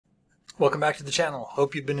Welcome back to the channel.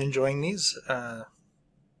 Hope you've been enjoying these.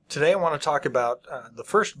 Today I want to talk about the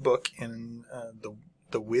first book in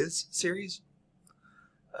the Wiz series.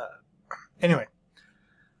 Anyway,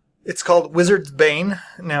 it's called Wizard's Bane.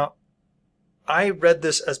 Now, I read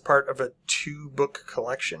this as part of a 2-book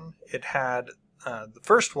collection. It had the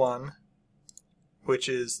first one, which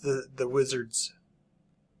is the Wizard's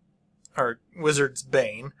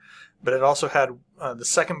Bane, but it also had the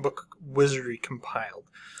second book, Wizardry Compiled.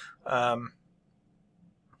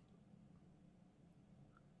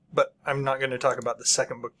 But I'm not going to talk about the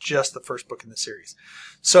second book, just the first book in the series.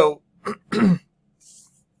 So,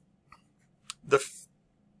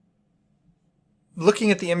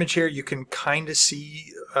 looking at the image here, you can kind of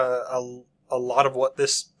see a lot of what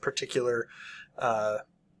this particular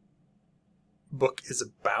book is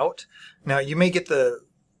about. Now, you may get the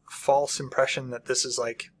false impression that this is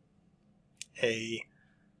like a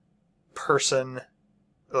person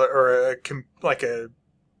or like a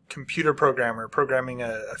computer programmer programming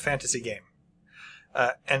a fantasy game.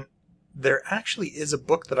 And there actually is a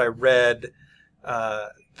book that I read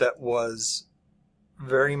that was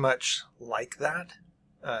very much like that.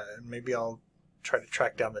 Maybe I'll try to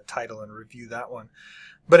track down the title and review that one.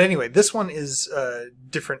 But anyway, this one is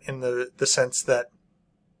different in the sense that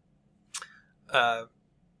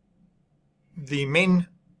the main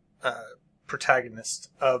protagonist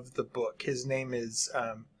of the book, his name is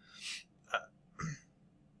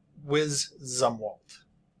Wiz Zumwalt.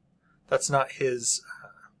 That's not his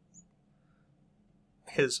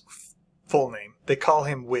full name. They call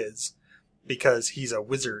him Wiz because he's a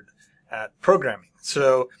wizard at programming.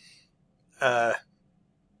 So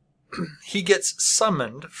he gets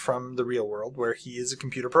summoned from the real world, where he is a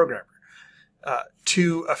computer programmer,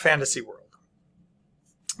 to a fantasy world.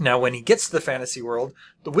 Now, when he gets to the fantasy world,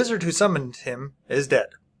 the wizard who summoned him is dead.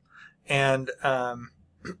 And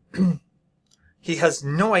he has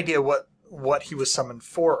no idea what he was summoned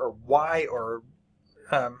for or why, or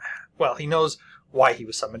well, he knows why he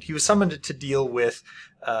was summoned. He was summoned to deal with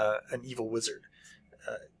an evil wizard.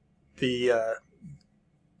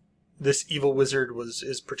 This evil wizard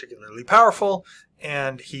is particularly powerful,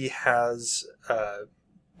 and he has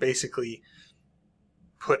basically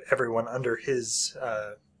put everyone under his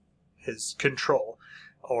control,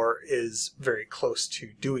 or is very close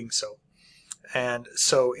to doing so. And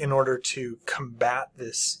so, in order to combat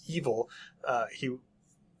this evil, a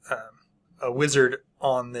wizard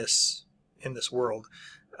in this world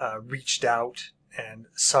reached out and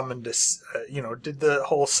summoned us. Did the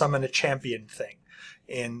whole summon a champion thing.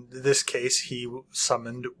 In this case, he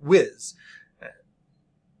summoned Wiz.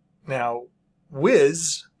 Now,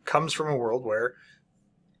 Wiz comes from a world where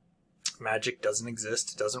magic doesn't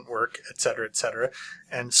exist, doesn't work, etc., etc.,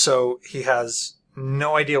 and so he has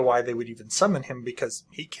no idea why they would even summon him, because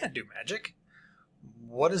he can't do magic.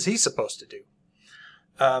 What is he supposed to do?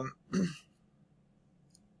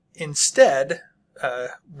 Instead,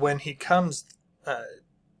 when he comes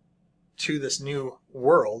to this new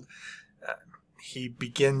world, he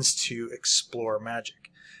begins to explore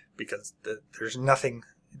magic, because there's nothing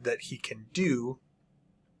that he can do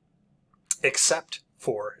except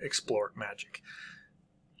for explore magic.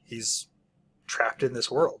 He's trapped in this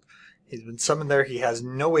world. He's been summoned there. He has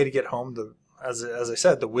no way to get home. As I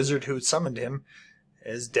said, the wizard who summoned him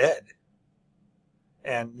is dead.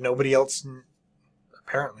 And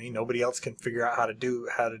apparently nobody else can figure out how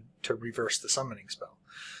to reverse the summoning spell.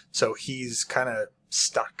 So he's kind of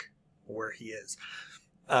stuck where he is.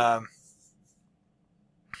 Trying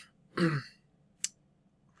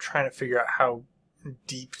to figure out how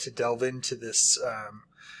deep to delve into this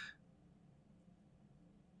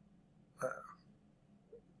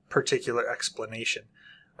particular explanation.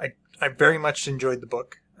 I very much enjoyed the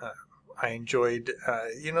book. I enjoyed,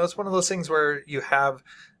 it's one of those things where you have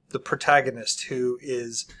the protagonist who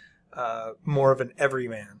is more of an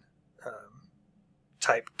everyman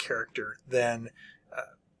type character than,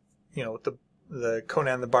 the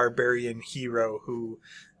Conan the Barbarian hero who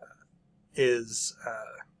is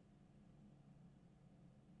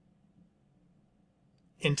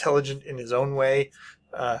intelligent in his own way,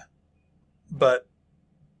 but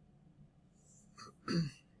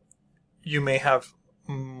you may have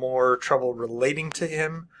more trouble relating to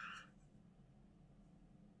him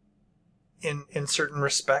in certain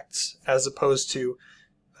respects, as opposed to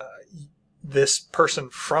this person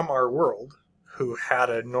from our world who had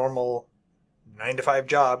a normal 9-to-5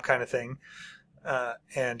 job kind of thing,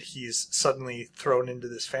 and he's suddenly thrown into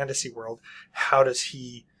this fantasy world. How does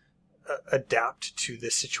he adapt to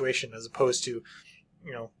this situation, as opposed to,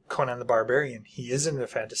 Conan the Barbarian? He is in a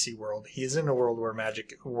fantasy world. He is in a world where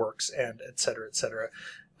magic works, and etc., etc.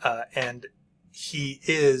 and he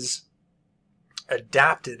is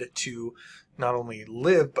adapted to not only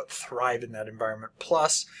live but thrive in that environment.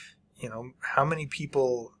 Plus, how many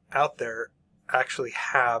people out there actually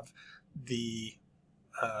have the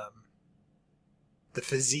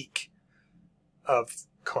physique of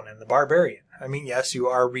Conan the Barbarian? I mean, yes, you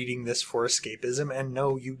are reading this for escapism, and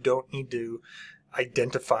no, you don't need to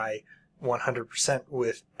identify 100%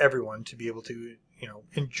 with everyone to be able to,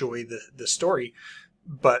 enjoy the story.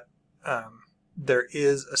 But there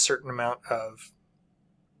is a certain amount of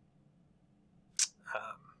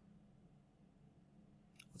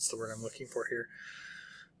what's the word I'm looking for here?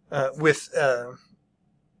 With the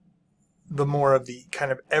more of the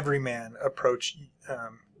kind of everyman approach,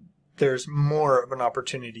 there's more of an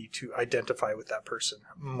opportunity to identify with that person,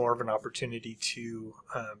 more of an opportunity to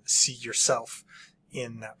see yourself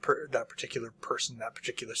in that particular person, that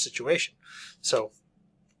particular situation. So,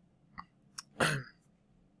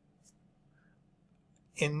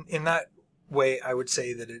 in that way, I would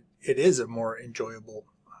say that it is a more enjoyable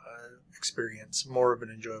experience, more of an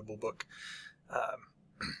enjoyable book,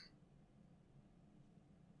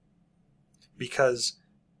 because,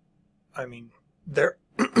 I mean,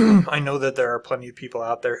 I know that there are plenty of people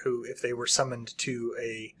out there who, if they were summoned to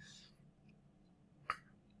a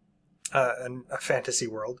fantasy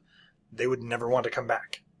world, they would never want to come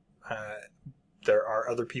back. There are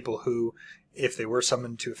other people who, if they were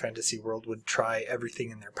summoned to a fantasy world, would try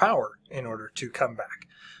everything in their power in order to come back.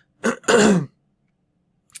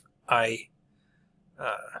 I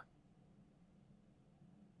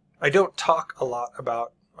don't talk a lot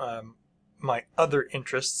about my other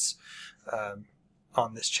interests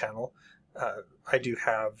on this channel. I do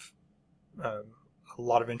have a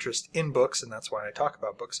lot of interest in books, and that's why I talk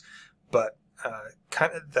about books. But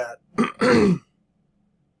kind of that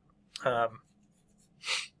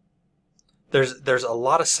there's a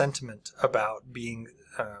lot of sentiment about being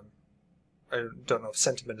I don't know if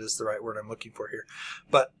sentiment is the right word I'm looking for here,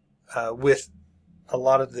 but with a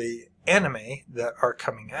lot of the anime that are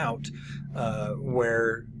coming out,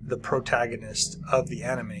 where the protagonist of the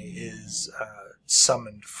anime is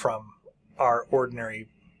summoned from our ordinary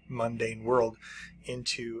mundane world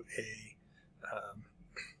into a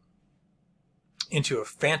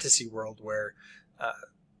fantasy world where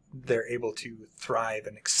they're able to thrive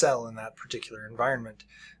and excel in that particular environment.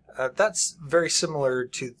 That's very similar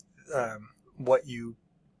to what you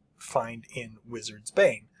find in Wizard's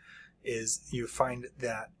Bane. Is you find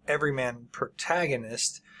that everyman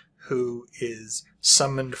protagonist who is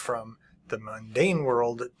summoned from the mundane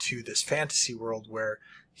world to this fantasy world where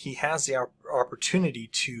he has the opportunity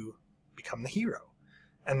to become the hero.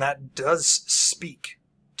 And that does speak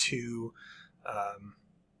to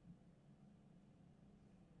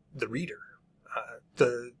the reader.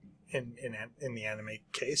 In the anime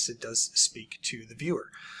case, it does speak to the viewer.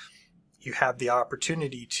 You have the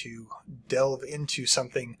opportunity to delve into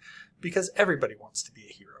something, because everybody wants to be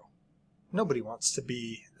a hero. Nobody wants to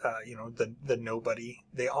be, the nobody.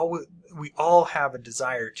 We all have a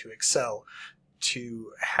desire to excel,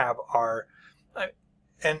 to have our,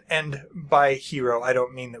 and by hero, I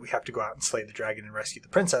don't mean that we have to go out and slay the dragon and rescue the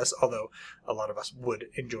princess, although a lot of us would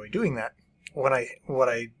enjoy doing that. What I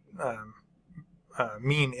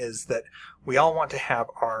mean is that we all want to have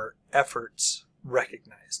our efforts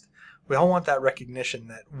recognized. We all want that recognition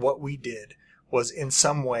that what we did was in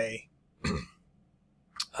some way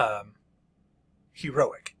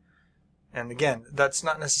heroic. And again, that's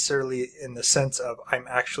not necessarily in the sense of I'm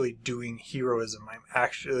actually doing heroism. I'm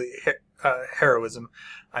actually heroism.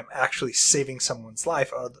 I'm actually saving someone's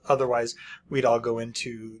life. Otherwise, we'd all go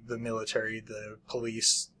into the military, the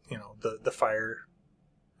police, the fire,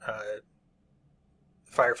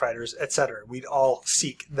 firefighters, etc. We'd all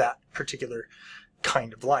seek that particular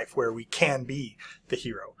kind of life where we can be the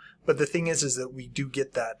hero. But the thing is that we do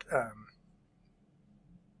get that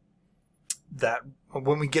that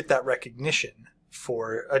when we get that recognition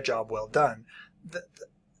for a job well done,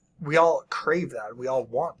 we all crave that. We all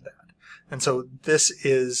want that. And so this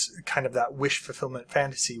is kind of that wish fulfillment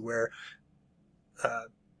fantasy where a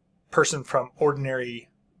person from ordinary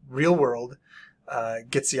real world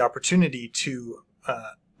gets the opportunity to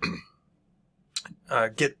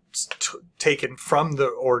get taken from the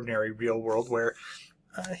ordinary real world where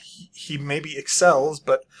he maybe excels,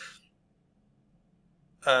 but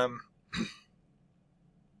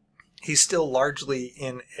he's still largely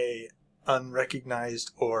in a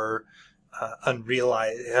unrecognized or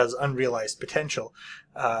has unrealized potential,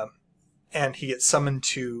 and he gets summoned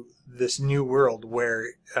to this new world where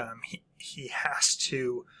he has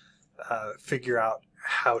to figure out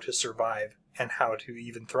how to survive and how to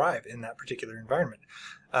even thrive in that particular environment.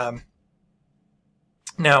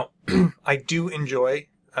 Now, I do enjoy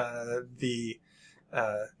the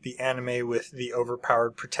anime with the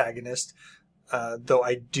overpowered protagonist, though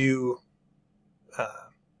I do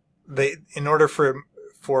in order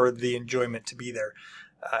for the enjoyment to be there,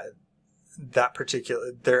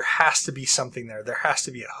 there has to be something there. There has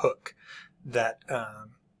to be a hook that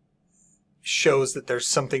shows that there's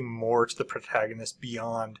something more to the protagonist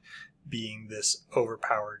beyond being this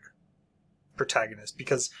overpowered protagonist.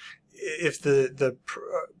 Because if the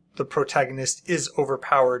protagonist is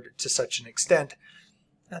overpowered to such an extent,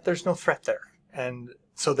 there's no threat there, and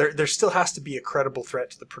so there still has to be a credible threat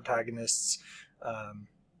to the protagonist's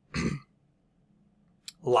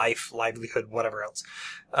life, livelihood, whatever else.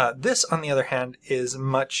 This, on the other hand, is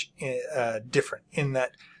much different in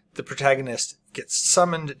that the protagonist gets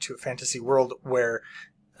summoned to a fantasy world where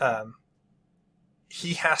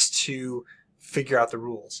he has to figure out the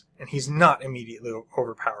rules, and he's not immediately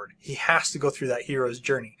overpowered. He has to go through that hero's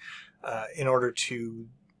journey in order to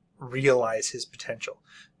realize his potential,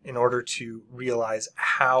 in order to realize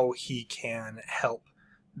how he can help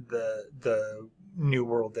the new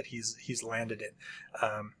world that he's landed in.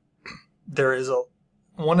 There is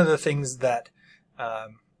one of the things that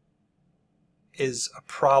is a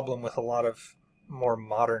problem with a lot of more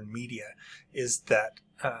modern media is that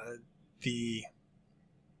the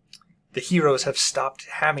heroes have stopped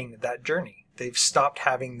having that journey. They've stopped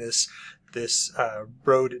having this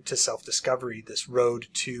road to self-discovery, this road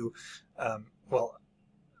to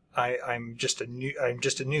I'm just a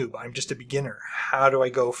noob. I'm just a beginner. How do I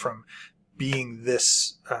go from being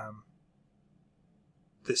this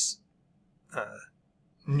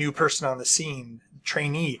new person on the scene,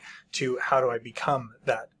 trainee, to how do I become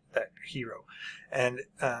that hero? And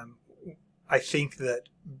I think that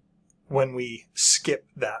when we skip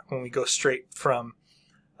that, when we go straight from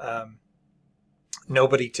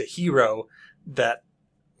nobody to hero, that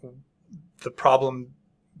the problem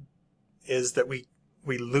is that we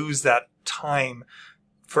lose that time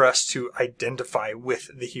for us to identify with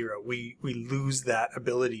the hero. We lose that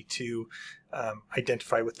ability to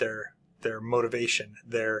identify with their motivation,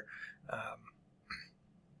 their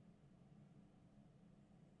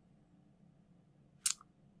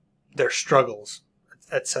struggles,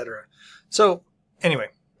 etc. So anyway,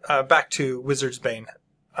 back to Wizard's Bane.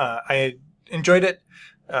 I enjoyed it.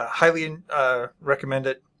 Highly recommend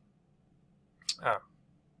it.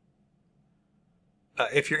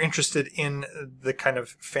 If you're interested in the kind of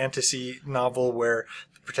fantasy novel where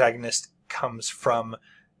the protagonist comes from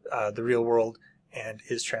the real world and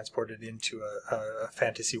is transported into a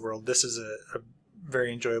fantasy world, this is a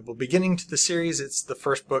very enjoyable beginning to the series. It's the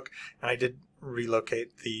first book, and I did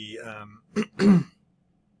relocate the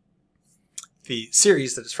the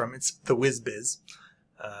series that it's from. It's The Whiz Biz.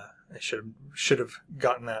 I should have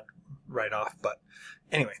gotten that right off, but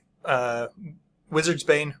anyway, Wizard's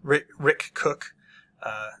Bane, Rick Cook.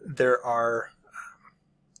 There are,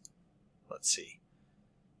 let's see,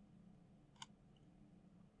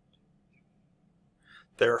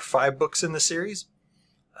 there are 5 books in the series,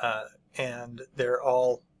 and they're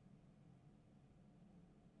all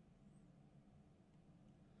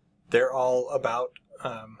about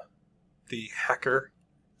the hacker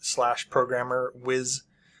 / programmer Wiz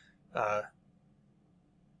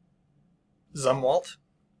Zumwalt,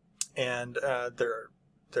 and they're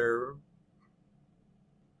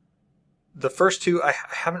the first 2. I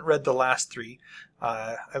haven't read the last 3.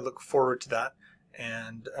 I look forward to that,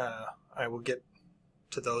 and I will get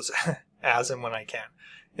to those as and when I can.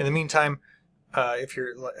 In the meantime,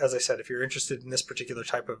 as I said, if you're interested in this particular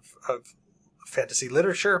type of fantasy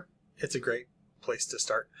literature, it's a great place to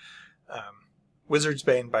start. Wizard's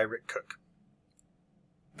Bane by Rick Cook.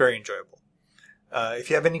 Very enjoyable. If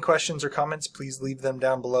you have any questions or comments, please leave them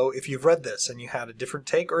down below. If you've read this and you had a different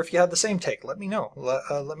take, or if you had the same take, let me know.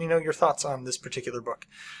 Let me know your thoughts on this particular book.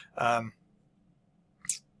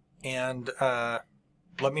 And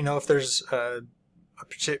let me know if there's a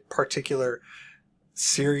particular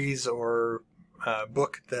series or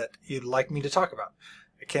book that you'd like me to talk about.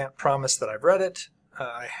 I can't promise that I've read it.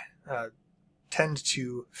 I tend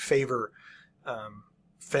to favor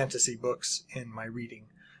fantasy books in my reading.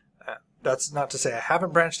 That's not to say I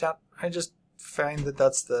haven't branched out. I just find that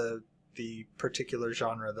that's the particular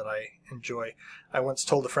genre that I enjoy. I once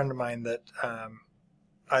told a friend of mine that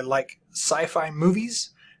I like sci-fi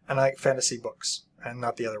movies and I like fantasy books, and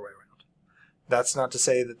not the other way around. That's not to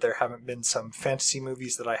say that there haven't been some fantasy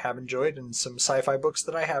movies that I have enjoyed and some sci-fi books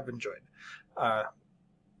that I have enjoyed.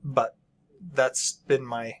 But that's been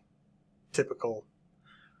my typical.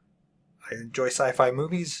 I enjoy sci-fi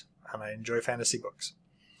movies and I enjoy fantasy books.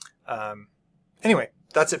 Anyway,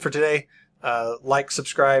 that's it for today. Like,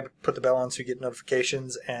 subscribe, put the bell on so you get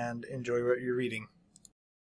notifications, and enjoy what you're reading.